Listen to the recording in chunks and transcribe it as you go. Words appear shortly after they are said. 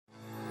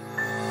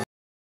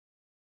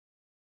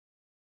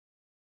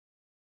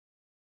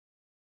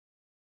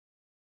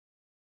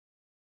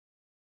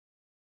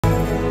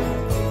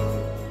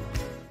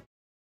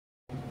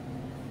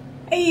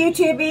Hey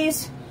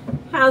YouTubies,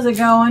 how's it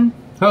going?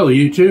 Hello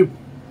YouTube.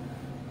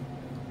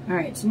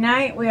 Alright,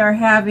 tonight we are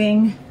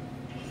having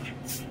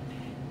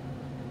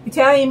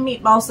Italian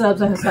meatball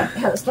subs. I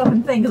had to stop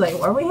and think, like,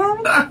 what are we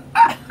having?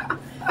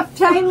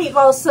 Italian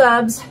meatball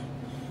subs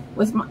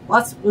with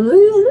lots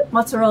of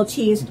mozzarella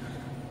cheese.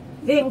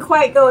 Didn't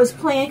quite go as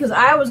planned because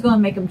I was going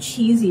to make them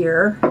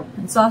cheesier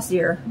and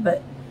saucier,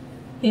 but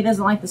he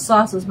doesn't like the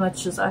sauce as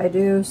much as I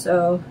do,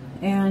 so,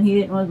 and he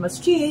didn't want as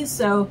much cheese,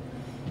 so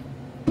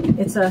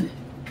it's a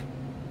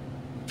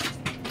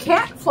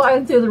cat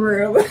flying through the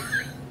room.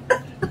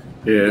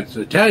 It's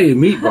Italian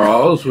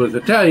meatballs with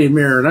Italian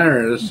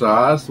marinara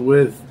sauce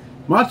with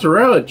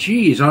mozzarella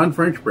cheese on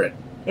French bread.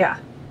 Yeah.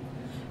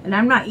 And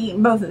I'm not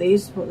eating both of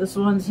these. Well, this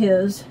one's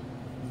his.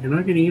 You're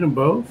not going to eat them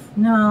both?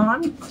 No,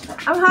 I'm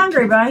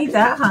hungry, but I ain't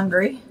that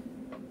hungry.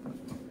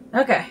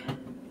 Okay.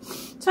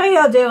 So how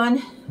y'all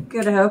doing?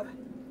 Good, I hope.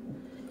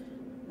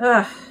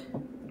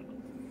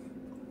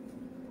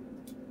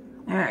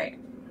 Alright.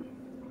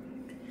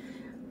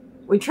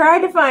 We tried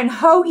to find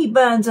hoagie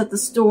buns at the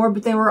store,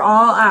 but they were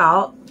all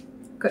out.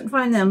 Couldn't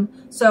find them,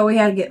 so we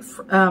had to get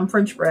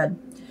French bread.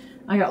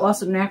 I got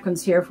lots of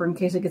napkins here for in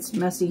case it gets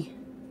messy.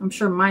 I'm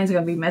sure mine's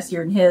going to be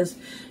messier than his,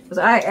 because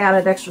I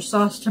added extra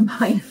sauce to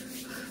mine.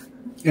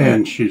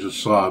 And she's a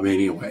slob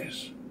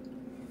anyways.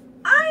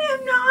 I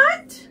am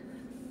not.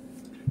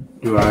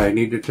 Do I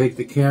need to take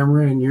the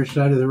camera in your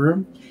side of the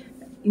room?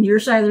 In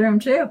your side of the room,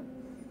 too.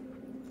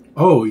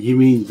 Oh, you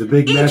mean the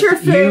big mess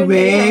you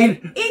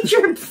made? Eat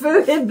your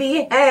food and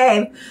behave.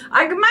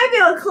 I might be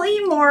able to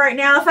clean more right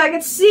now if I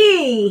could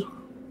see.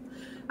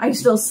 I can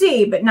still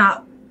see, but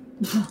not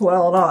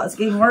well at all. It's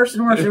getting worse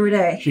and worse every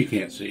day. She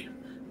can't see.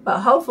 But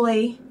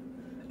hopefully,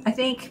 I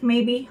think,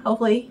 maybe,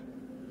 hopefully,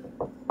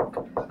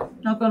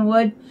 knock on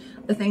wood,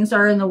 the things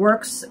are in the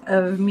works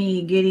of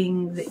me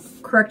getting the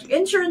correct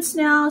insurance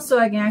now, so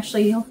I can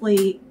actually,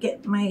 hopefully,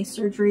 get my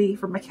surgery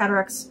for my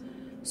cataracts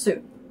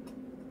soon.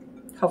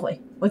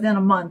 Hopefully. Within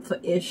a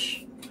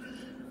month-ish.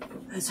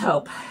 Let's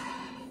hope.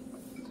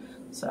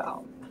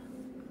 So.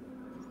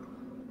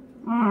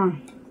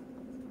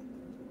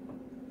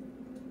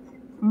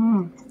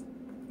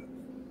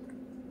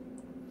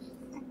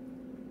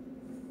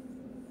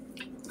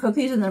 Cooked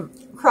these in the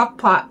crock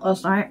pot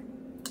last night.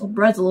 The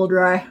bread's a little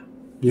dry.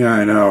 Yeah,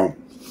 I know.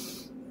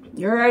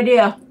 Your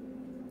idea.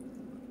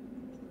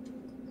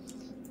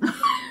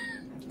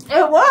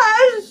 It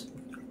was!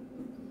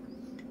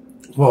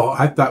 Well,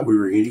 I thought we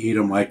were going to eat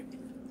them like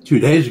 2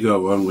 days ago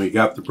when we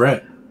got the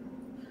bread.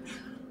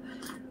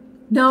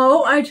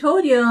 No, I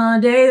told you on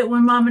a day that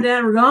when Mom and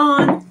Dad were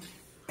gone.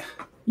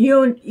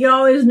 You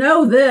always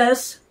know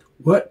this.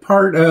 What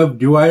part of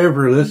do I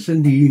ever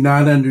listen do you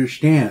not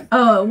understand?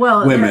 Oh,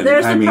 well, Women,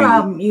 there's the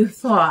problem. You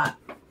thought.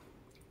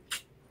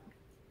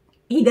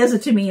 He does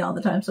it to me all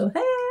the time, so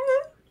hey.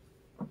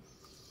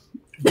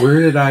 Where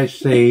did I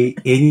say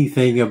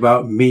anything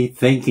about me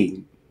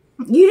thinking?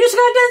 You just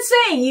got done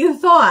saying you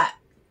thought.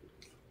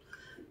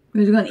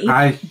 We were going to eat.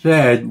 I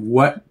said,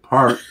 what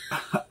part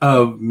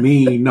of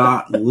me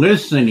not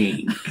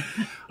listening?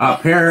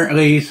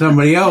 Apparently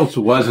somebody else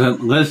wasn't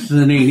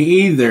listening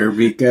either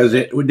because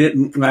it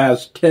didn't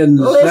last 10 seconds.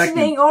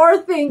 Listening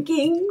or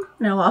thinking.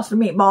 And I lost a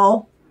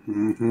meatball.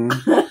 Mm-hmm.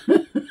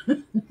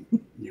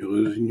 You're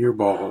losing your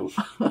balls.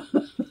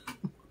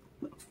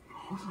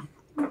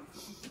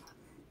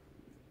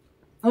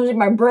 Losing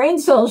my brain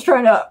cells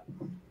trying to...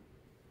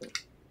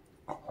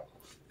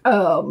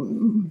 how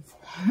do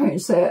you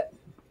say it?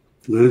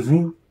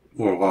 Losing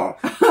or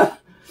lost?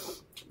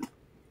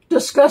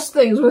 Discuss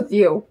things with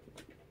you.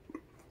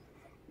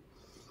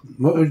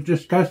 What was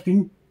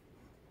disgusting?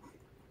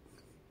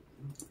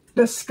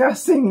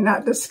 Disgusting,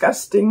 not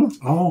disgusting.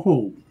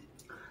 Oh.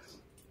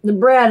 The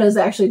bread is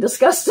actually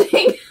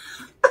disgusting.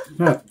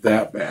 Not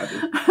that bad.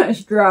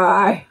 It's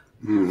dry.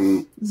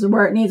 Mm-hmm. This is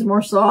where it needs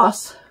more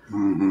sauce.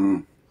 Mm-hmm.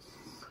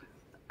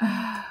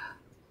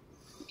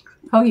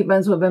 Hoagie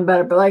buns would have been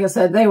better, but like I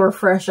said, they were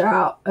fresh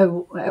out at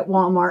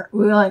Walmart.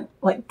 We went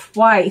like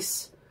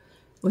twice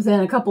within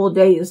a couple of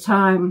days'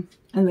 time,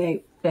 and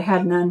they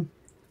had none.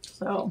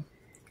 So,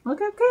 look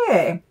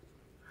okay.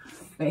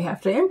 We have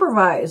to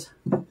improvise.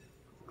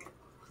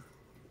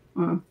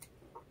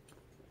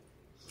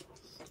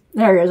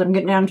 There it is. I'm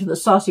getting down to the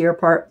saucier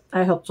part.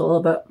 That helps a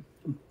little bit.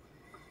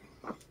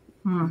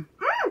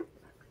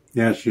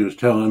 Yeah, she was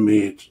telling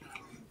me it's,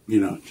 you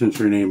know, since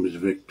her name is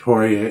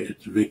Victoria,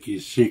 it's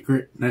Vicky's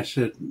secret. And I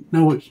said,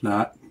 no, it's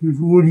not.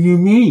 What do you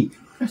mean?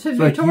 I said,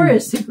 it's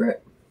Victoria's like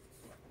secret.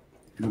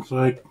 It's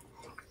like,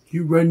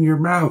 you run your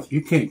mouth.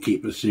 You can't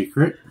keep a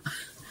secret.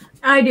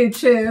 I do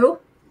too.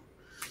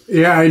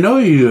 Yeah, I know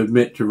you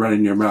admit to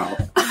running your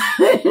mouth.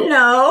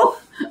 No.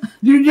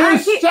 You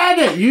just said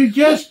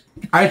it.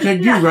 I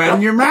said, you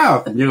run your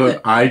mouth. And you're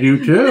like, I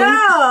do too.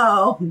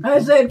 No.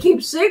 I said,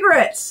 keep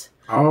secrets.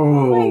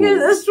 Oh. My goodness,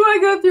 this is what I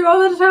go through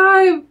all the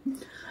time.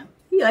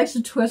 He likes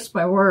to twist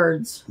my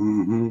words.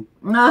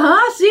 Mm-hmm.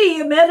 Uh-huh. See,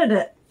 you admitted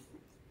it.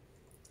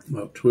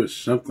 Well,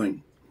 twist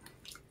something.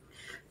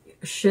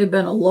 Should have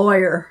been a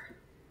lawyer.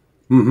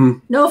 Mm-hmm.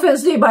 No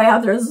offense to anybody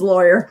out there that's a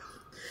lawyer.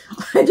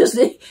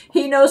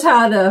 He knows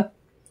how to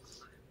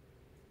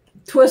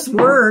twist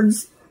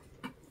words.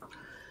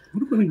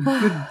 Would have been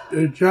a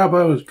good job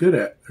I was good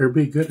at, or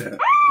be good at.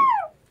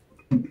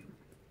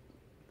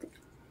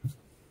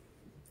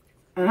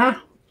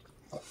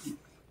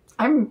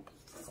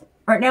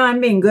 Right now I'm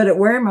being good at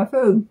wearing my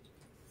food.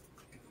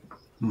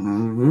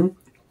 Mm-hmm.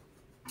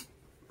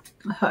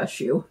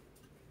 Hush you.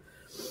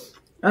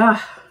 Good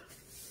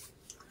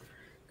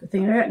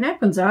thing I got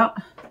napkins out.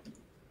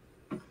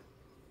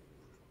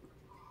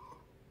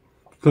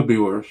 Could be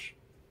worse.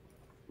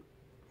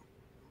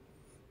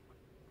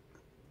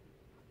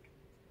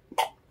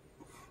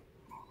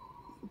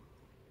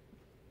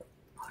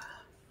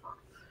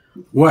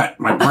 What?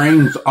 My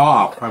brain's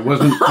off. I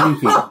wasn't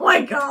thinking. Oh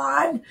my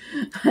God.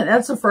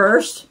 That's a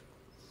first.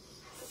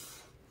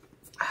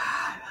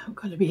 I'm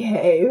going to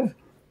behave.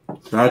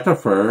 That's a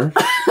first.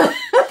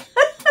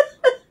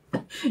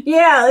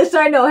 Yeah, at least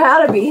I know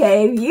how to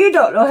behave. You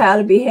don't know how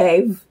to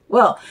behave.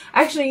 Well,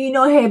 actually, you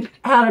know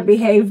how to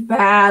behave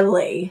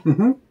badly.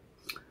 Mm-hmm.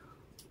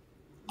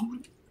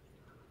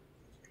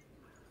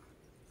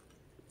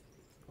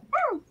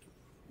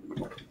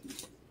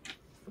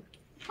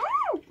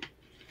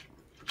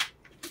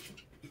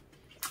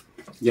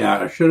 Yeah,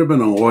 I should have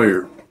been a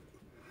lawyer.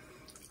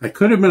 I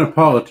could have been a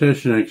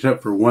politician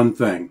except for one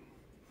thing.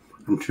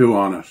 I'm too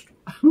honest.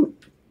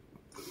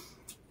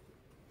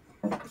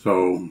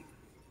 So,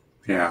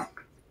 yeah.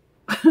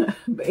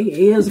 But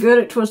he is good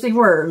at twisting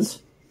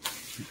words.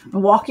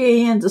 And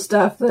walking into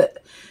stuff that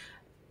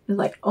is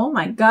like, oh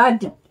my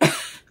God,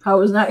 I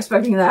was not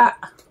expecting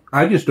that.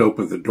 I just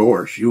opened the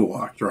door. She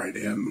walked right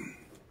in.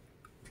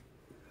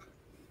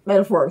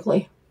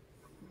 Metaphorically.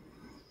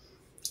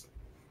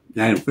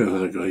 And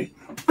physically.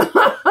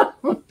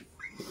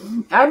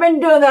 I've been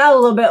doing that a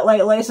little bit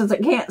lately since I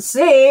can't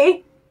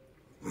see.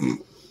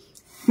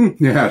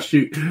 Yeah,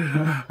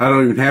 I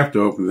don't even have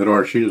to open the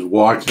door. She just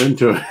walks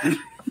into it. I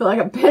feel like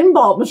a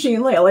pinball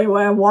machine lately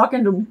when I walk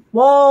into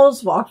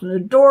walls, walk into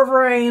door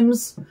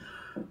frames,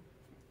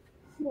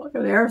 walk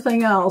into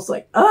everything else.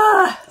 Like, bing,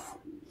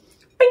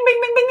 bing,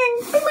 bing, bing,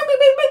 bing, bing,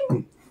 bing,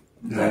 bing,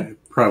 bing. I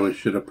probably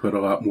should have put a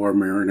lot more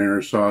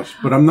marinara sauce,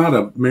 but I'm not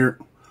a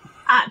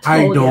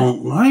I told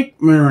don't like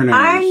marinara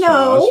I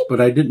know. sauce, but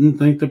I didn't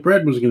think the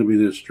bread was going to be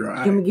this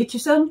dry. Can we get you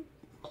some?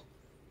 A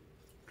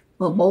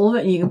little bowl of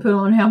it, and you can put it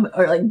on how,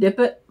 or like dip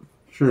it.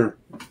 Sure.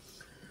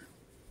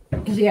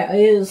 Because yeah, it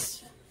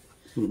is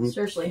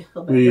seriously a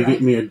little bit Will you dry.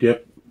 get me a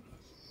dip?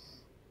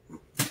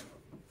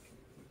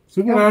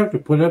 See what I have to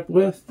put up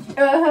with?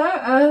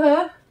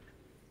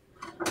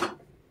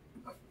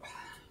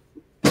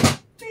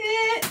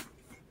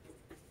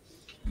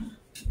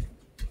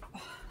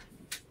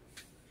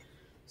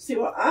 See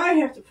what I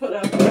have to put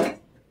up with.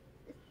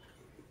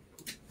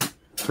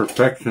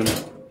 Perfection.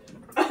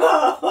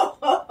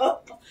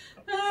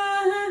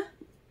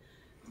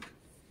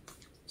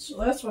 So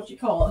that's what you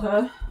call it,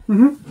 huh?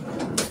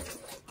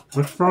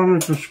 What's wrong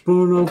with the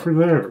spoon over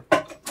there?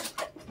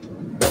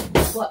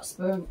 What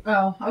spoon?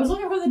 Oh, I was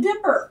looking for the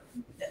dipper.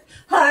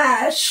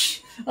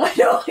 Hush! I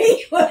don't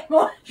even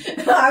want.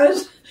 I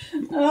was.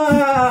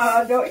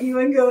 Don't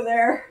even go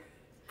there.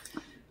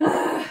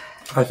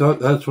 I thought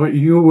that's what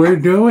you were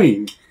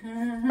doing.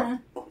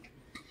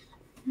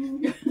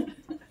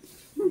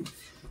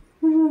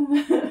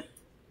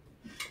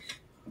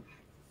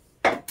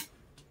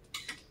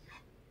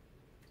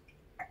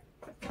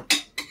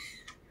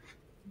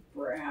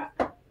 Brat.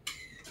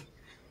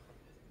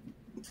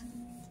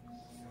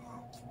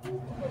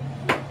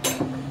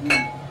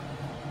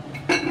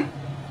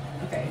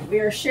 Okay, we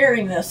are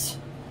sharing this.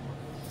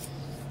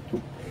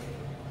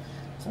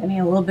 So I need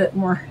a little bit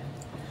more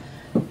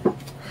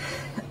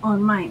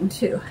on mine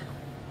too.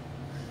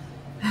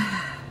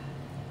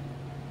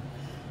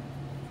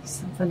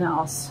 Something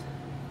else.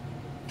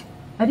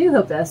 I do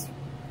hope that's.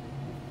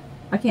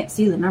 I can't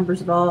see the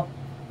numbers at all.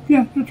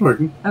 Yeah, it's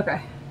working.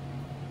 Okay.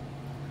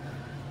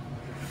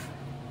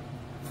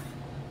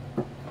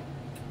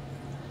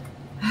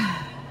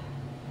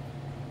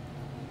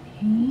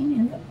 Pain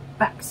in the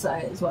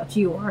backside is what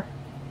you are.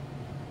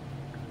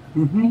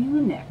 Pain in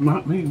the neck.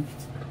 Not me.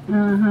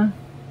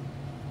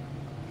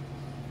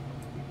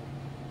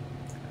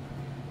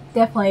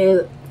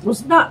 Definitely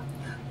was not.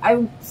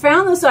 I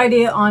found this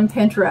idea on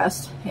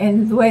Pinterest,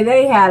 and the way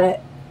they had it,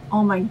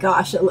 oh my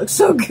gosh, it looks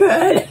so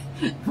good.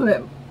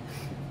 But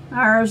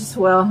ours,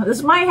 well,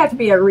 this might have to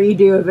be a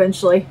redo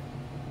eventually.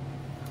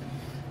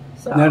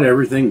 So. Not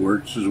everything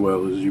works as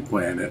well as you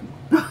plan it.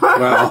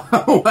 Well,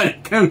 when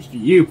it comes to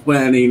you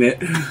planning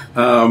it,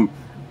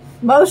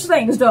 most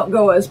things don't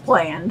go as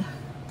planned.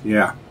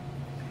 Yeah.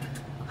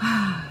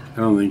 I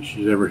don't think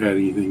she's ever had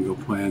anything go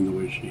plan the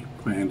way she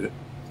planned it.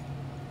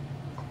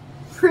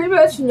 Pretty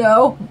much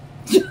no.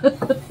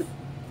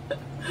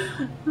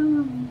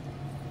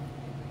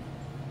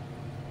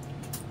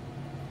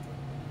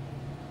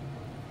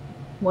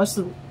 What's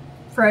the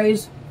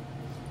phrase?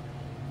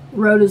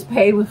 Road is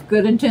paved with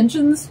good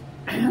intentions.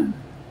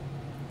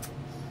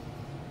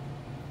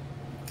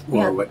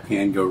 Or what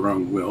can go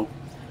wrong will.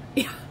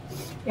 Yeah.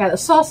 Yeah, the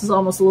sauce is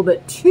almost a little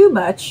bit too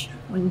much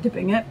when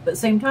dipping it, but at the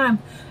same time,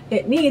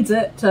 it needs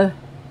it to...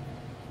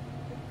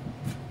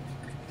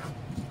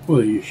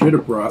 Well, you should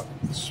have brought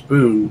the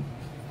spoon.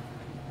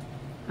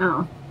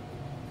 Oh.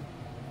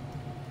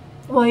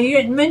 Well, you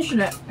didn't mention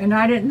it, and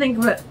I didn't think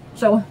of it,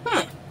 so...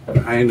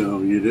 I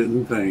know, you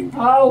didn't think.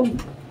 Oh,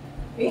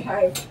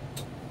 behave.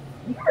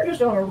 You're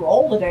just on a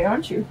roll today,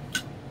 aren't you?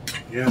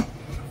 Yeah,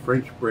 a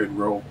French bread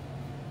roll.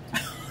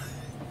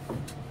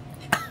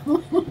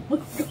 Oh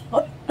my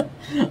God.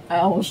 I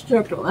almost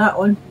choked on that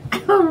one.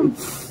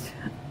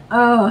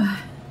 I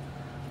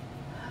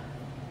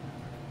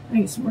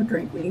need some more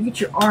drink. Will you get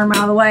your arm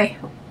out of the way?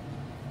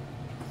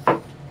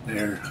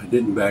 There, I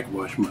didn't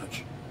backwash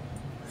much.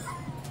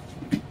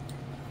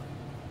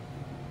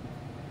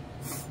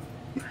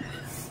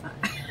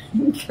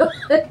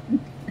 Good.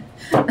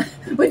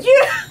 Would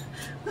you?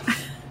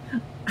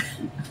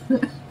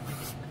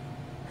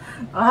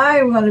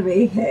 I'm going to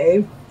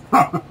behave.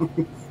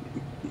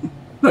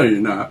 No,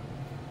 you're not.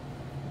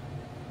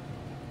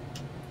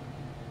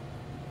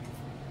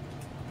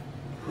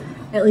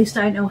 At least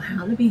I know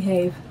how to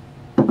behave.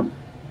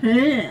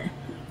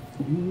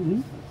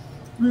 Mm-hmm.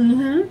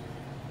 Mm-hmm.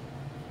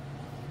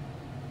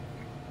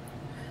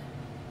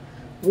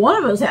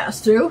 One of us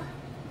has to.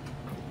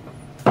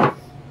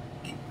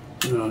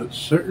 No, it's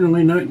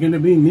certainly not going to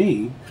be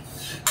me.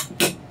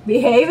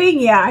 Behaving?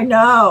 Yeah, I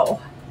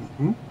know.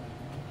 Mm-hmm.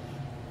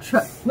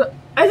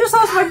 I just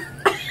lost my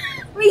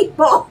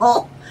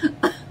meatball.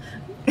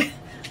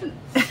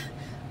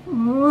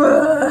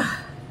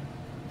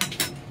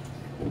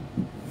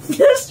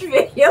 This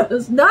video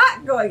is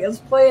not going as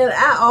planned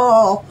at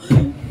all.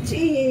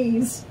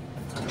 Jeez.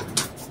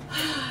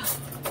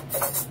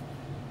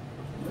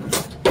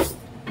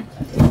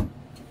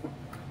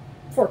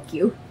 Fork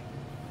you.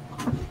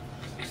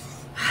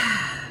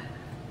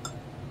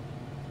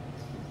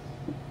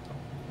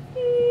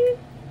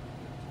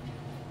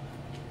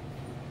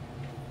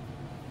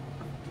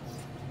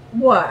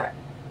 What?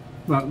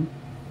 Nothing.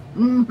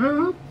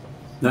 Mm-hmm.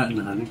 Nothing,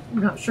 honey.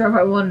 I'm not sure if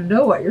I want to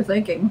know what you're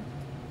thinking.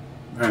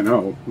 I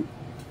know. Could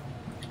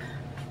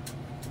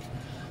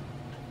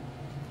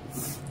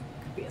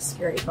be a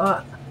scary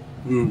thought.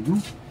 Mm-hmm.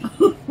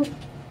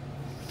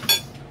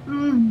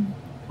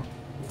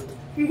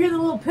 You hear the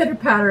little pitter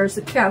patter as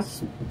the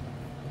cat's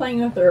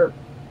playing with their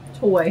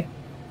toy.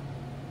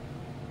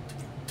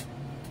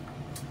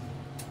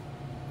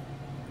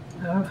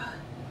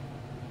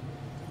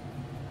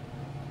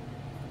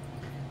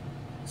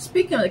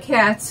 Speaking of the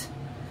cats,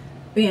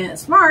 being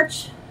it's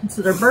March, it's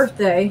their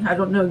birthday. I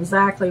don't know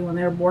exactly when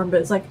they were born,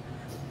 but it's like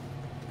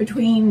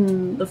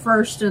between the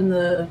 1st and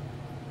the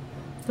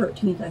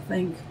 13th, I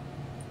think.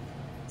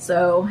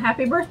 So,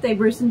 happy birthday,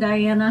 Bruce and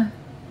Diana.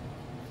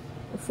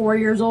 We're 4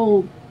 years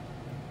old.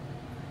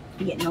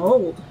 You're getting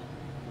old.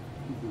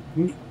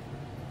 Mm-hmm.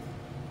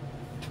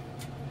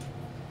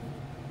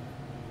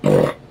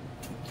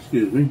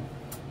 Excuse me.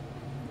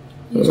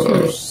 These two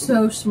are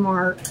so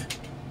smart.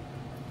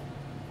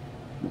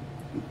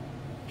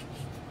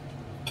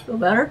 Feel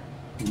better?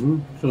 Mm-hmm.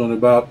 So in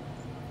about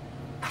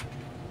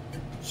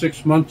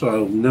 6 months,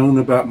 I've known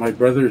about my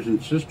brothers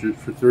and sisters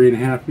for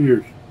 3.5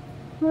 years.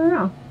 Oh,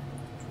 yeah.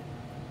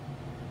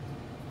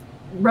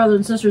 Brothers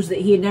and sisters that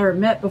he had never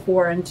met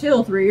before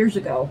until 3 years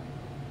ago.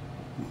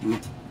 Mm-hmm.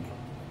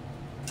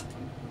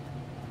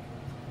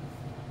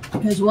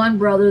 His one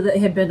brother that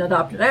had been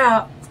adopted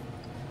out,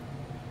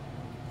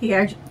 he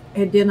actually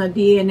had done a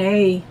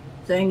DNA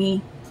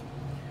thingy,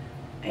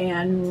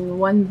 and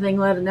one thing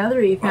led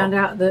another. He found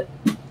out that...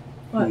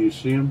 What? Can you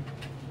see him?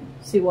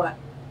 See what?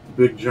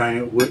 Big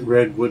giant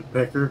red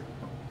woodpecker.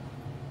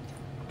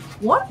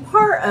 What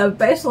part of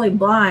basically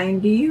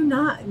blind do you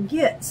not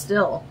get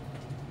still?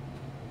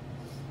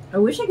 I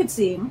wish I could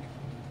see him.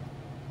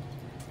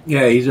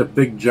 Yeah, he's a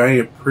big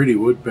giant pretty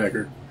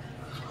woodpecker.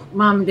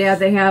 Mom and Dad,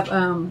 they have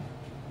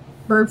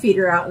bird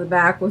feeder out in the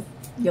back with,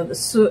 you know, the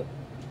soot,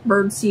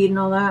 bird seed and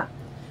all that.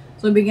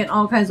 So we've been getting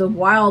all kinds of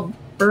wild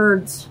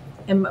birds,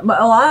 and a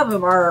lot of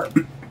them are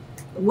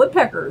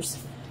woodpeckers.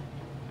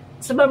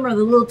 Some of them are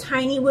the little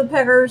tiny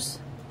woodpeckers,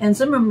 and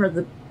some of them are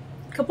a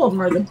couple of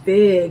them are the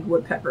big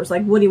woodpeckers,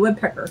 like Woody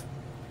Woodpecker.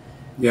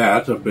 Yeah,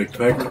 that's a big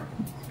pecker.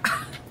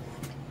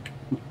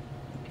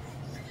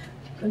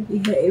 Good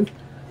behave.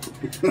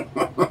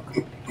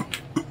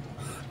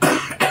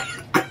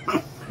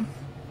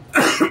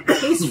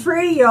 He's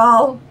free,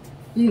 y'all.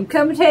 You can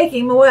come and take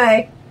him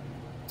away.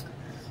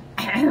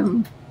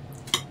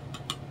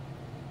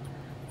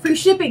 Free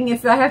shipping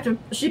if I have to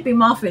ship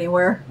him off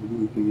anywhere.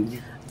 Mm-hmm.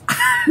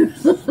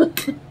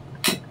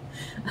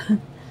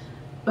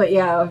 But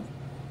yeah,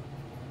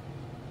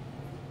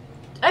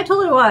 I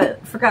totally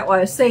forgot what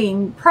I was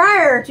saying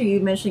prior to you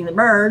mentioning the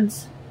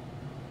birds.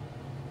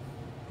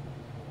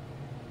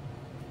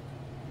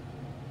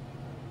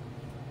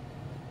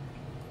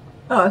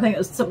 Oh, I think it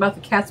was something about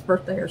the cat's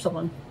birthday or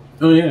something.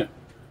 Oh, yeah.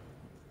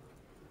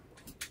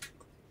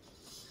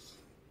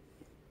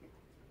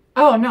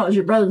 Oh, no, it was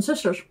your brother and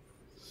sisters.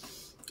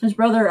 His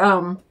brother,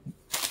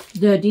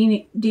 the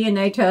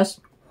DNA test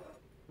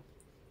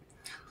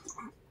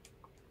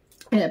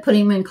And it put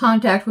him in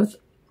contact with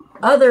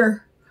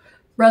other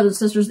brothers and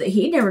sisters that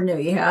he never knew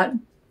he had.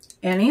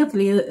 And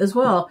Anthony as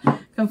well.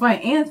 Come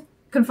find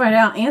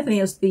out Anthony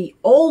is the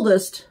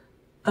oldest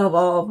of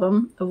all of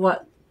them. Of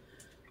what?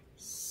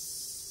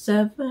 6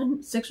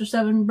 or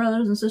 7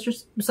 brothers and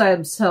sisters besides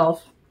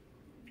himself.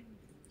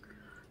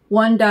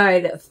 One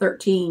died at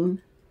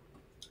 13.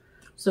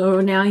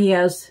 So now he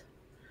has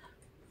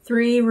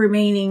 3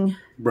 remaining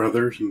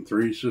brothers and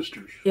 3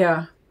 sisters.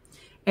 Yeah.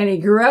 And he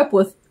grew up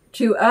with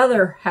 2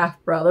 other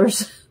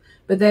half-brothers,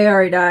 but they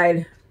already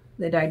died.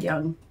 They died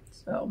young.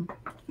 So,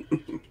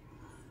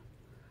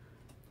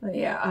 but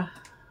yeah.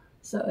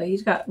 So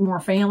he's got more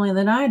family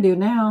than I do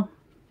now.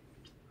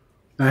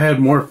 I had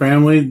more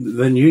family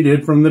than you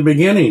did from the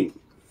beginning.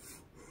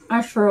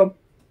 That's true.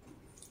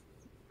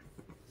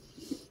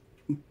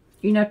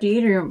 You enough to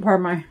eat, or you're part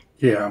of my...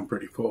 Yeah, I'm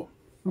pretty full.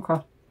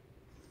 Okay.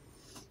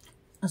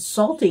 It's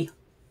salty.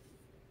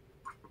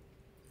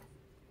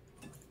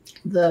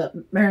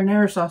 The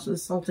marinara sauce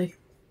is salty.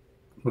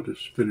 We'll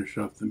just finish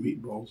off the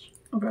meatballs.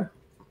 Okay.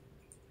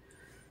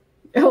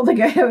 I don't think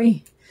I have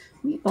any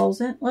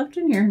meatballs left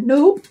in here.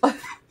 Nope.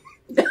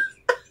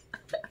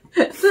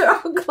 They're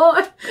all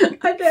gone.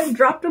 I just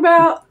dropped them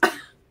out.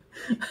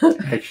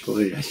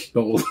 Actually, I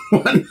stole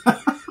one.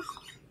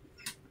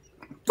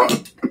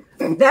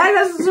 That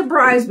doesn't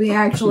surprise me,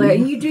 actually.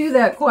 You do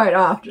that quite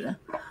often.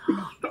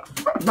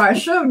 But I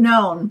should have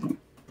known.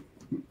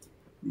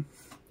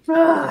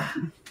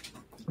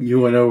 You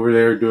went over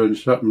there doing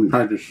something, and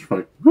I just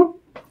like,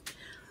 whoop.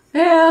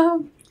 Yeah,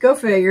 go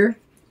figure.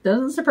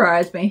 Doesn't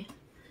surprise me.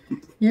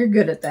 You're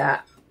good at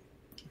that.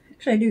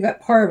 Actually, I do got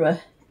part of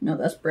a... No,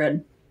 that's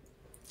bread.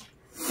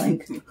 I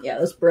think. Yeah,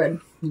 that's bread.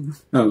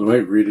 I was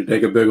waiting for you to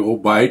take a big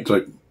old bite. It's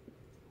like,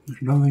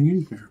 there's nothing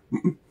in here.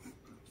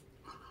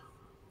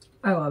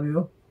 I love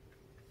you.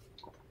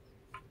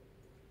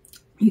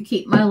 You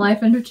keep my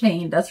life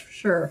entertained, that's for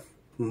sure.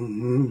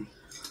 Mm-hmm.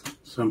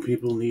 Some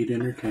people need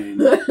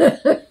entertained.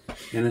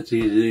 And it's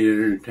easy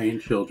to entertain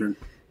children.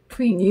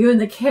 Between you and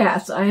the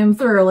cats, I am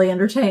thoroughly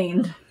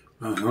entertained.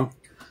 Uh-huh.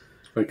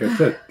 Like I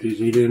said, it's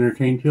easy to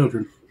entertain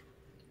children.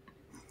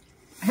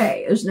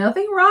 Hey, there's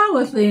nothing wrong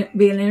with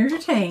being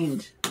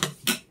entertained.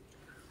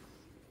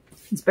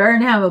 It's better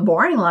than have a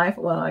boring life.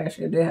 Well, I guess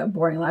you do have a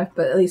boring life,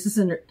 but at least it's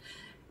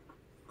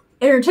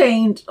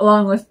entertained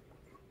along with...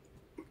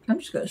 I'm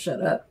just going to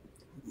shut up.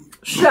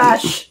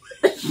 Shush!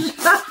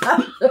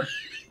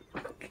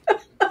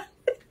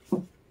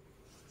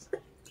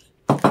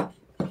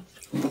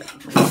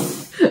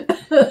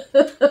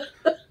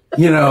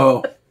 You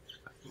know,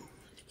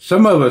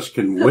 some of us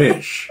can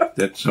wish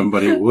that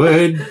somebody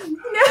would,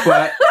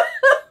 but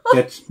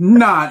it's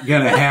not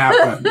going to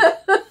happen.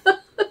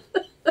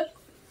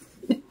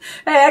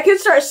 Hey, I can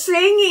start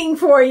singing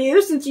for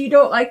you since you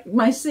don't like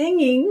my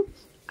singing.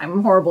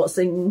 I'm horrible at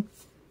singing.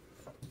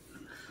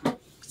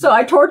 So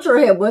I torture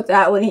him with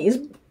that when he's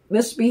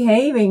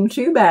misbehaving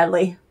too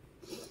badly.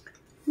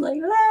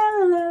 Like,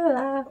 la,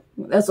 la,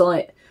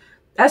 la.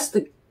 That's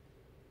the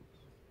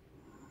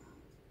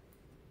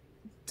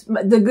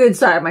good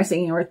side of my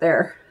singing right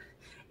there.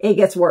 It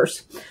gets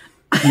worse.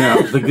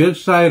 Now, the good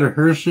side of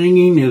her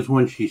singing is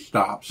when she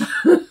stops.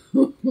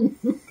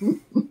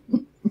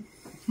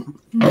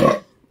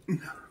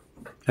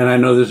 And I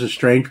know this is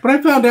strange, but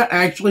I found out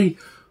actually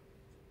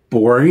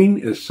boring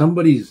is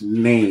somebody's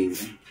name.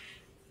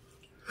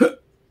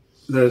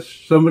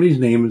 Somebody's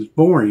name is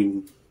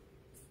Boring.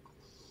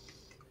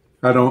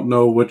 I don't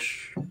know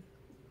which.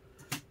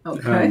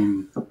 Okay.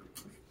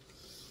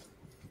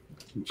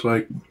 It's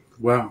like,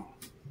 wow.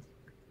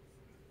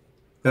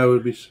 That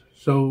would be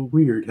so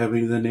weird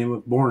having the name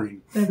of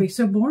Boring. That'd be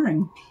so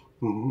boring.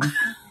 Mm-hmm.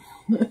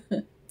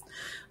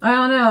 I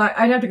don't know.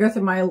 I'd have to go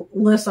through my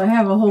list. I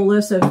have a whole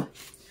list of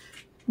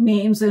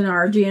names in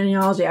our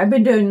genealogy. I've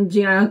been doing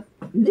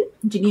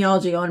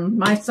genealogy on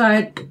my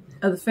side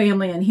of the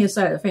family and his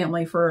side of the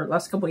family for the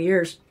last couple of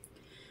years.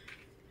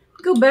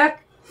 Go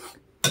back,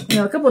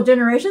 a couple of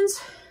generations.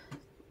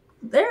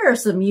 There are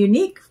some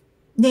unique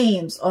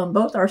names on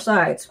both our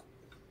sides.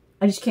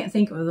 I just can't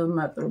think of them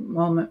at the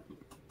moment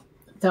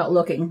without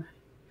looking.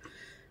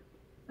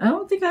 I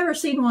don't think I've ever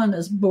seen one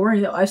as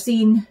boring. I've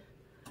seen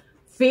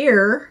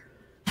Fear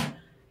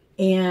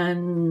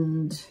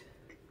and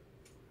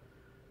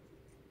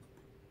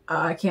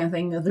I can't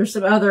think of, there's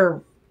some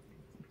other,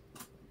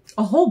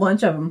 a whole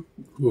bunch of them.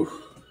 Oof,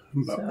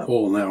 I'm about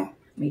full now.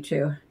 Me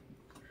too.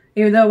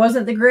 Even though it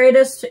wasn't the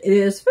greatest, it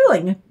is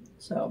filling.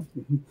 So.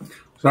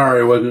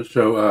 Sorry it wasn't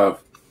so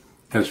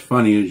as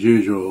funny as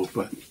usual,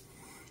 but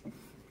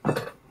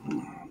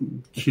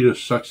she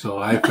just sucks the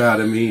life out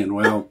of me, and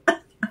well.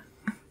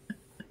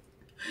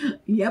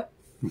 Yep.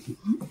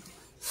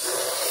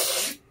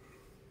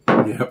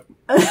 Yep.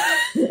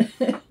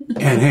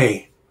 And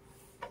hey,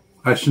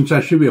 since I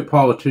should be a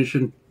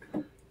politician,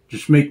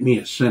 just make me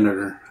a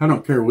senator. I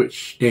don't care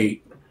which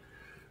state.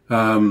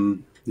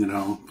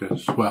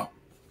 Because, well,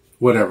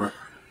 whatever.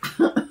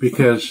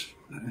 Because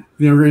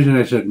the reason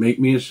I said make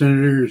me a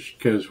senator is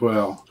because,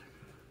 well,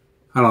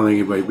 I don't think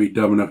anybody would be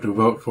dumb enough to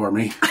vote for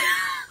me.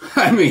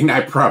 I mean,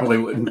 I probably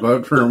wouldn't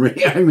vote for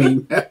me. I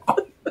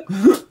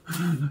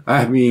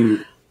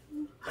mean,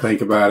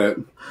 think about it.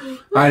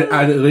 I'd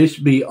at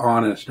least be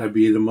honest. I'd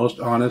be the most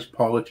honest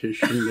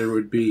politician there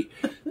would be,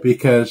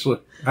 because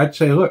look, I'd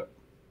say, look,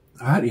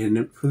 I'm in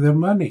it for the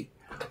money.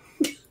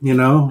 You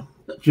know,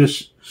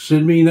 just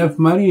send me enough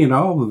money and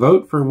I'll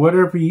vote for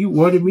whatever you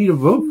wanted me to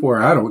vote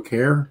for. I don't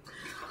care.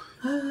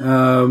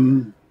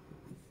 You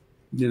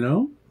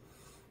know,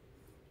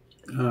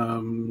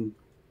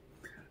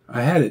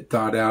 I had it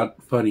thought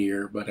out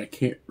funnier, but I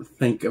can't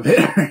think of it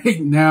right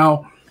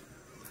now.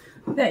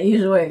 That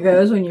usually the way it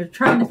goes when you're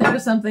trying to think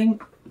of something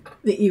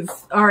that you've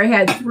already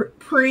had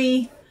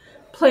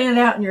pre-planned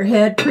out in your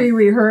head,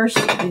 pre-rehearsed,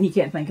 and you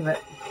can't think of it.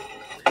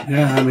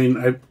 Yeah, I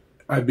mean,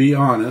 I'd be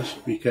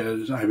honest,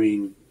 because, I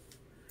mean,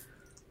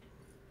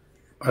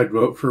 I'd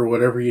vote for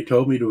whatever you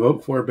told me to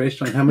vote for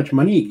based on how much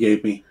money you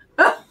gave me.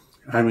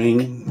 I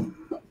mean,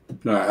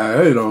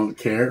 I don't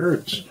care.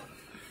 It's,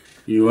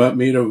 you want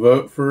me to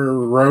vote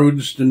for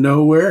roads to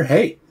nowhere?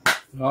 Hey,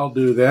 I'll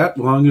do that as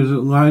long as it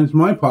lines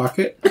my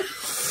pocket.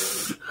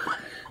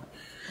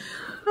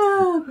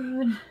 Oh,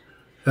 God.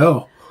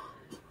 Hell,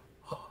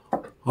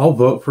 I'll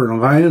vote for an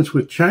alliance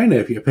with China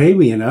if you pay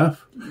me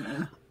enough.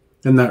 Yeah.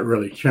 I'm not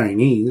really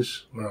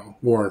Chinese, well,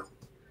 or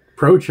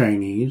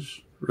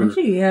pro-Chinese.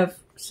 Actually, you have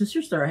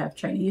sisters that are half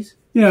Chinese.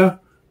 Yeah.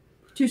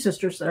 2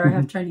 sisters that are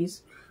half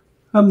Chinese.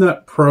 I'm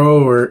not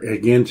pro or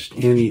against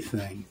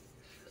anything.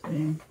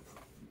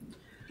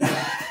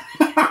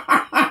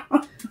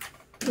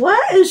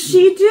 What is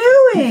she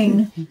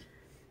doing?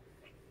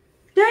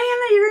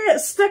 Diana, you're going to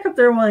get stuck up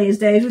there one of these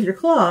days with your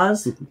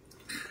claws.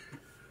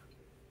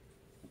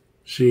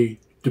 See,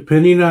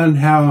 depending on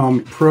how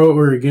I'm pro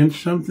or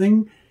against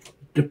something,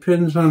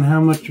 depends on how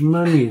much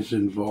money is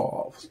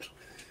involved.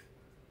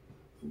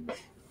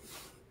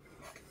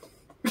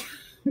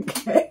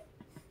 Okay.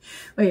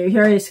 Wait, you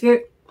ready to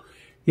scoot?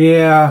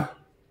 Yeah.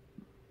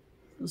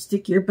 I'll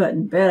stick your butt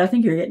in bed. I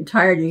think you're getting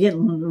tired. You're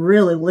getting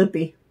really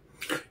lippy.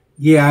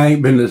 Yeah, I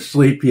ain't been to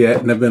sleep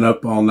yet, and I've been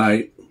up all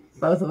night.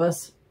 Both of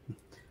us.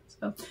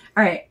 So, all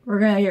right, we're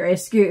going to get ready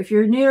to scoot. If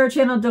you're new to our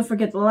channel, don't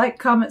forget to like,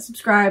 comment,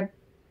 subscribe,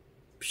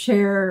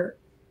 share.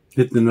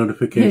 Hit the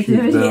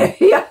notification bell.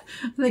 Yeah,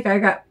 I think I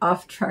got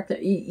off track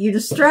there. You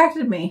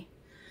distracted me.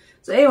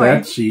 So anyway.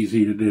 That's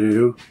easy to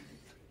do.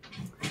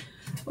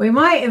 We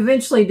might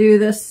eventually do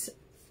this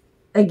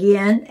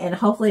again, and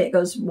hopefully it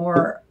goes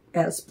more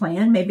as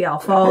planned. Maybe I'll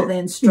follow the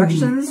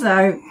instructions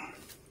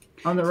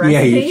on the recipe.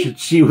 Yeah, you should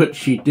see what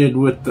she did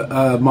with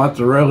the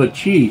mozzarella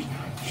cheese.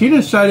 She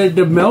decided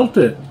to melt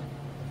it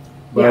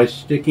by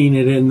sticking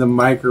it in the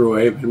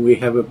microwave, and we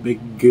have a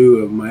big goo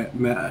of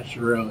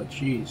mozzarella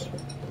cheese.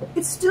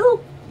 It's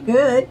still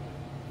good.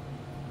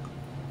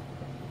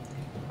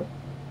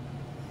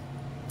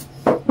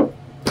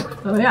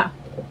 Oh, yeah.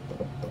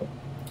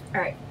 All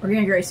right, we're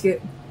going to get ready to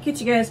scoot.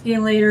 Catch you guys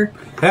again later.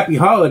 Happy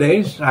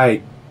holidays.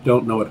 I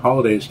don't know what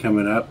holiday is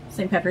coming up.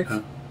 St. Patrick's.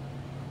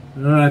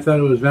 I thought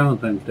it was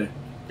Valentine's Day.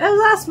 That was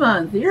last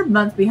month. You're a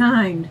month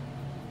behind.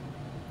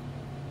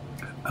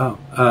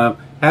 Oh,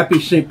 happy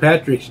St.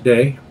 Patrick's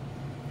Day.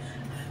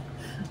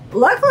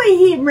 Luckily,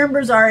 he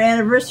remembers our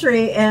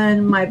anniversary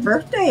and my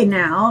birthday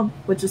now,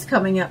 which is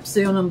coming up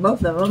soon on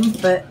both of them,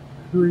 but...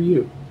 Who are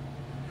you?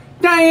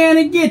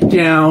 Diana, get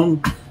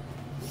down!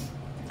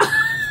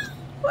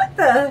 What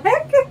the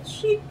heck is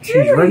she doing?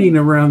 She's running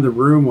around the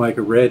room like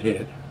a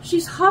redhead.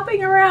 She's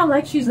hopping around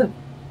like she's a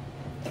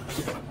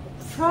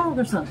frog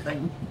or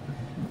something.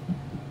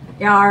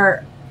 Yeah,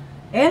 our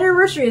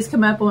anniversary is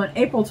coming up on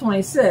April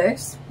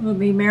 26th. We'll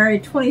be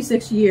married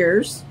 26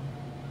 years.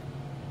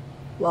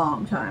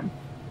 Long time.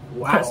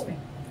 Wow. Trust me.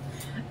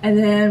 And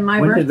then my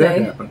When birthday. did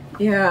that happen?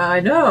 Yeah, I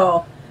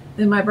know.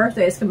 Then my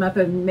birthday is coming up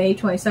on May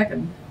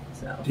 22nd.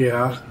 So.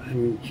 Yeah. I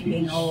mean,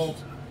 Being old.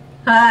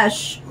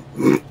 Hush.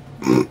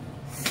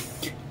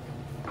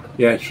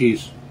 Yeah,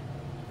 she's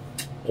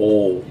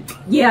old.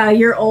 Yeah,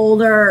 you're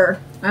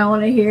older. I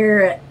want to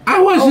hear it.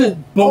 I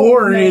wasn't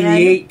born in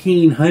the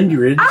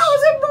 1800s. I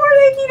wasn't born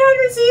in the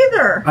 1800s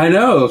either. I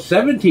know,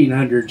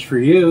 1700s for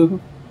you.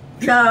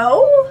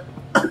 No.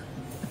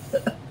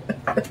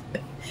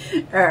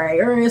 All right,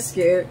 we're gonna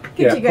scoot.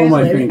 Get you guys pull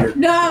my later. finger.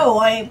 No,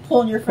 I ain't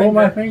pulling your finger. Pull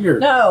my finger.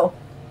 No.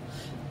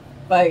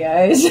 Bye,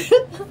 guys.